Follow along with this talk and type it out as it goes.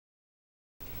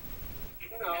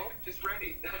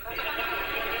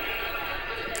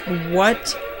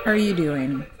What are you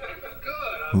doing?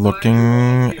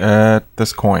 Looking at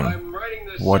this coin.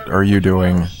 What are you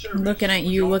doing? Looking at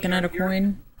you, looking at a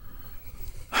coin?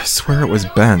 I swear it was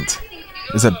bent.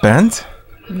 Is it bent?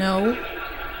 No.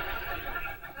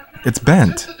 It's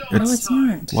bent. No, it's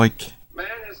not. Like,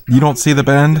 you don't see the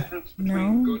bend?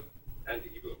 No.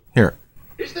 Here.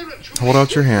 Hold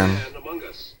out your hand.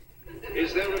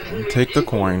 Take the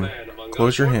coin.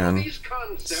 Close your hand.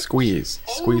 Squeeze.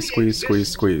 Squeeze, squeeze, squeeze,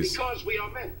 squeeze.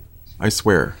 I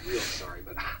swear.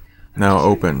 Now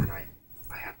open.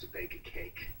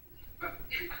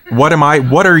 What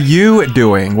are you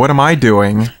doing? What am I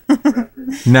doing?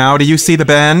 Now, do you see the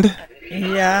bend?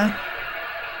 Yeah.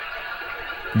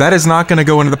 That is not going to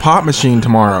go into the pop machine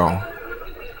tomorrow.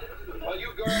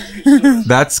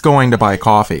 That's going to buy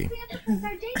coffee.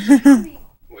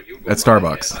 At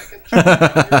Starbucks.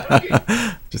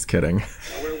 Just kidding.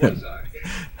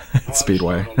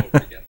 Speedway.